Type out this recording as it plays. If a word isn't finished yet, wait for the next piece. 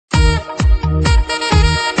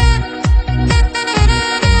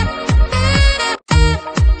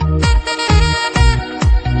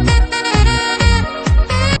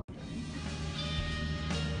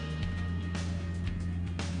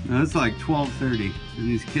it's like 12:30, and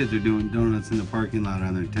these kids are doing donuts in the parking lot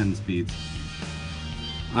on their 10 speeds.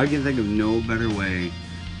 I can think of no better way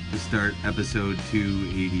to start episode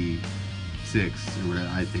 286, or whatever,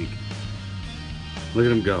 I think. Look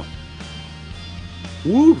at him go.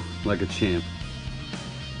 Woo! Like a champ.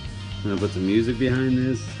 I'm gonna put some music behind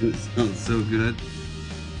this. It sounds so good.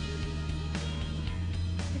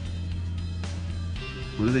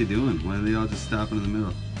 What are they doing? Why are they all just stopping in the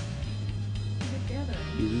middle?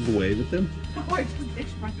 You just wave at them? Good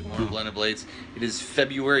morning, Blended Blades. It is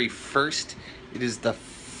February 1st. It is the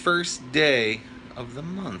first day of the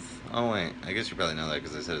month. Oh wait, I guess you probably know that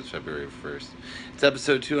because I said it's February 1st. It's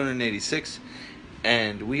episode 286,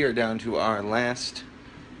 and we are down to our last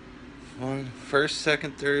one, first,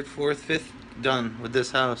 second, third, fourth, fifth, done with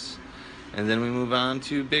this house. And then we move on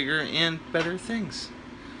to bigger and better things.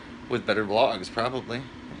 With better vlogs, probably.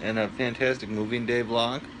 And a fantastic moving day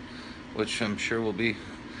vlog, which I'm sure will be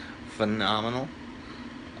phenomenal.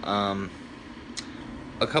 A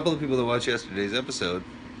couple of people that watched yesterday's episode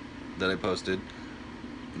that I posted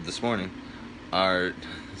this morning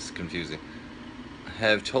it's confusing,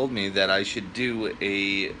 have told me that I should do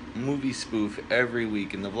a movie spoof every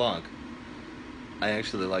week in the vlog. I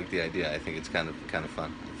actually like the idea. I think it's kind of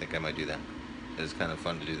fun. I think I might do that. It was kind of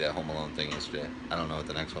fun to do that Home Alone thing yesterday. I don't know what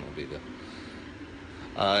the next one will be, though.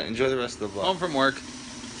 Enjoy the rest of the vlog. Home from work.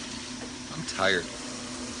 I'm tired.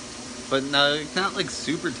 But no, not like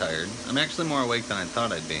super tired. I'm actually more awake than I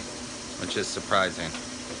thought I'd be, which is surprising.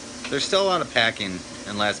 There's still a lot of packing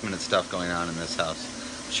and last minute stuff going on in this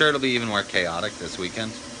house. I'm sure it'll be even more chaotic this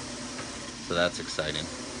weekend. So that's exciting.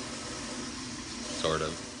 Sort of.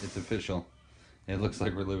 It's official. It looks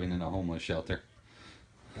like we're living in a homeless shelter.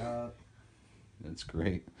 That's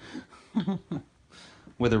great.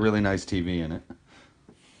 With a really nice TV in it.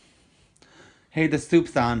 Hey, the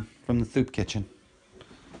soup's on from the soup kitchen.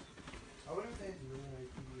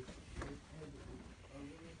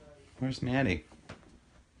 Where's Maddie?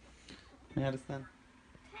 Madison.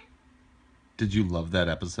 Did you love that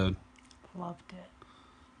episode? Loved it.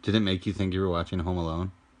 Did it make you think you were watching Home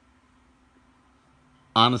Alone?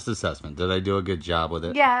 Honest assessment. Did I do a good job with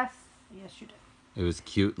it? Yes. Yes, you did. It was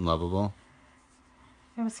cute and lovable.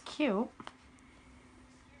 It was cute.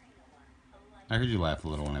 I heard you laugh a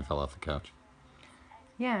little when I fell off the couch.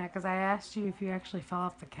 Yeah, because I asked you if you actually fell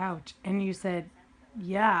off the couch, and you said,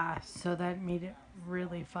 yeah, so that made it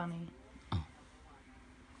really funny. Oh.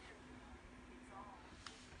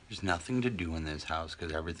 There's nothing to do in this house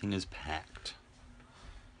because everything is packed.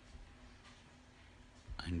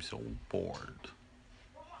 I'm so bored.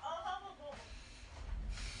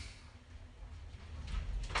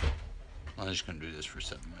 I'm just gonna do this for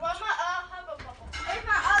 7 minutes. Mama, Hubba Bubba. Is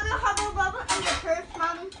my other Hubba Bubba in the purse,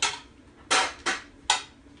 Mommy?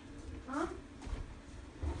 Huh?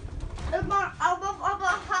 Is my other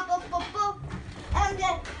Hubba Bubba in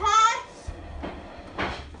the purse?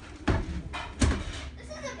 This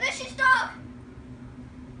is a vicious dog.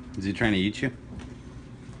 Is he trying to eat you?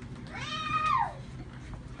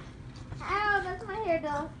 Ow, that's my hair,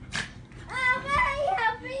 dog. Oh, Mommy,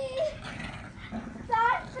 help me.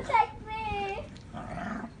 Dog, protect me.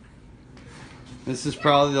 This is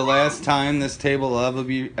probably the last time this table will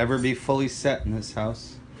ever be fully set in this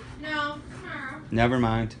house. No. Never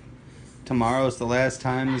mind. Tomorrow is the last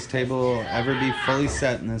time this table will ever be fully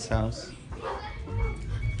set in this house.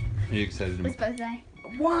 Are you excited to What's supposed to say?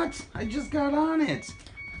 What? I just got on it.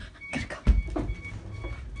 Gotta go.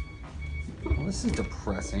 Well, this is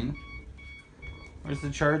depressing. Where's the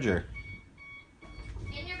charger?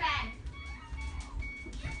 In your bag.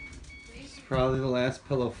 It's probably the last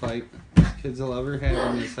pillow fight these kids will ever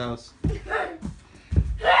have in this house.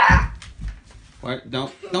 What?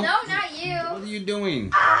 Don't. No, not you. What are you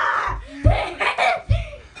doing?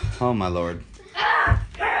 Oh my lord. I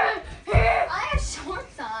have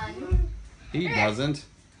shorts on. He doesn't.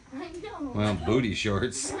 I know. Well, booty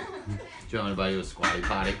shorts. Do you want me to buy you a squatty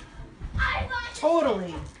potty?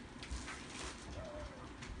 Totally.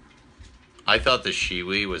 I thought the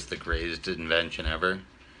Shiwi was the greatest invention ever.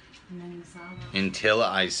 And then you saw that. Until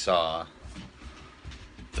I saw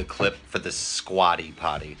the clip for the squatty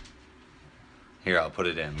potty. Here, I'll put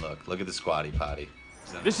it in. Look at the squatty potty.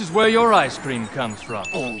 This is where your ice cream comes from.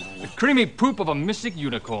 The creamy poop of a mystic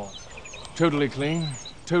unicorn. Totally clean,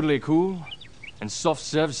 totally cool, and soft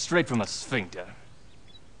served straight from a sphincter.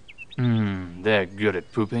 They're good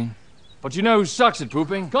at pooping. But you know who sucks at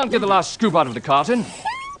pooping? Can't get the last scoop out of the carton.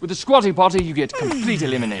 With the squatty potty, you get complete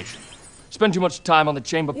elimination. Spend too much time on the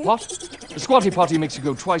chamber pot? The squatty potty makes you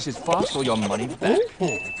go twice as fast for your money back.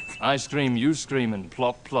 I scream, you scream, and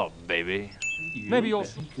plop, plop, baby. Maybe you're...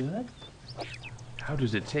 Good. How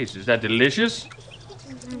does it taste? Is that delicious?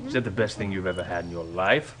 Is that the best thing you've ever had in your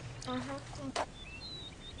life?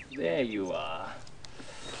 There you are.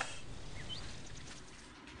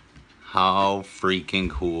 How freaking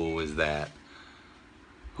cool was that?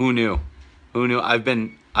 Who knew? Who knew? I've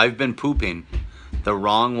been pooping the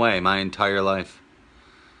wrong way my entire life.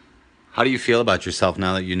 How do you feel about yourself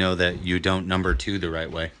now that you know that you don't number 2 the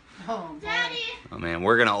right way? Oh, Daddy. Oh man,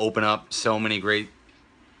 we're gonna open up so many great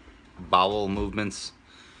bowel movements.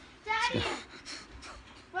 Daddy.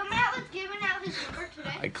 When Matt was giving out his number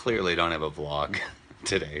today. I clearly don't have a vlog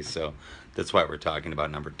today, so that's why we're talking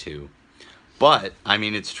about number 2. But, I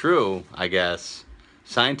mean, it's true, I guess.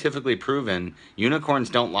 Scientifically proven, unicorns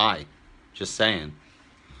don't lie. Just saying.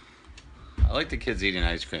 I like the kids eating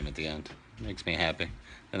ice cream at the end. It makes me happy.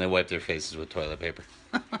 And they wipe their faces with toilet paper.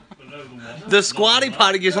 The Squatty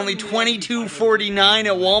Potty is only $22.49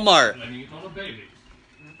 at Walmart.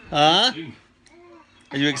 Huh?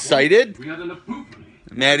 Are you excited?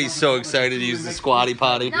 Maddie's so excited to use the Squatty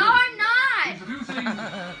Potty. No, I'm not.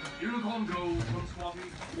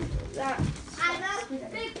 I love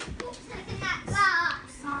big poops in that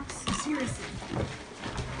box. seriously.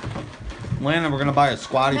 Landon, we're gonna buy a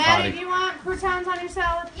Squatty Maddie, Potty. do you want croutons on your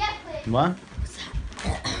salad? Yes, please. What?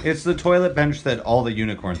 It's the toilet bench that all the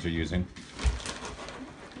unicorns are using.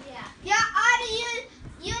 Yeah. Yeah, all the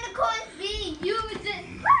unicorns be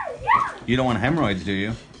using. You don't want hemorrhoids, do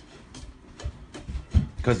you?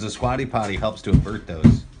 Because the Squatty Potty helps to avert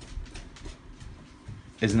those.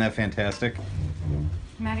 Isn't that fantastic?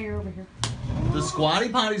 Maddie, you're over here. The Squatty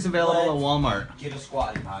Potty's available at Walmart. Get a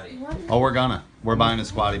Squatty Potty. Oh, we're buying a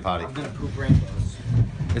Squatty Potty. I'm gonna poop rainbows.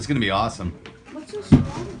 It's gonna be awesome. What's a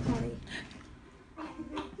squatty potty?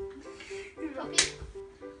 Puppy.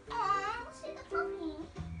 Aw, see the puppy.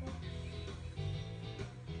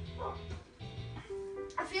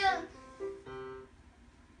 I feel.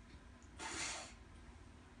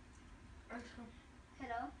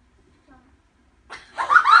 Hello.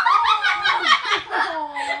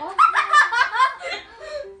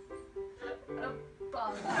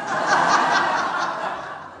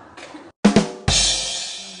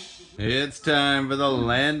 It's time for the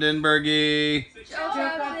Landenbergie. Joke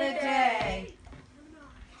of the day.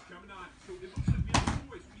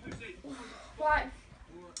 Why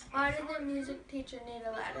did the music teacher need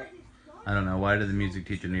a ladder? I don't know. Why did the music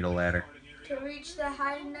teacher need a ladder? To reach the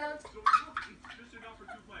high notes? To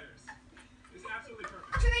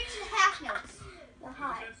reach the half notes. The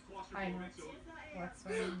high. I know. What's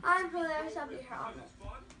funny? I'm hilarious up here on it.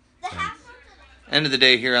 The half notes. End of the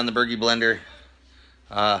day here on the Bergie Blender.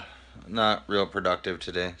 Not real productive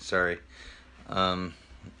today. Sorry. I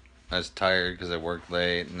was tired because I worked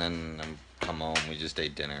late, and then I come home. We just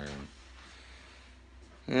ate dinner. And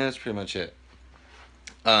yeah, that's pretty much it.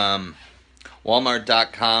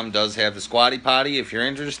 Walmart.com does have the Squatty Potty if you're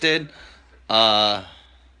interested. Yeah.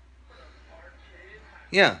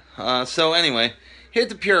 So anyway, hit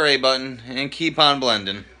the puree button and keep on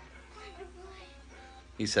blending.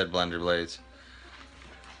 He said blender blades.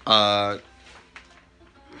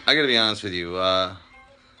 I gotta be honest with you.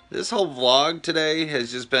 This whole vlog today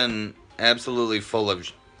has just been absolutely full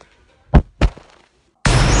of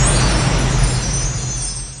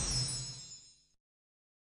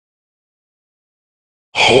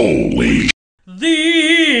Holy. The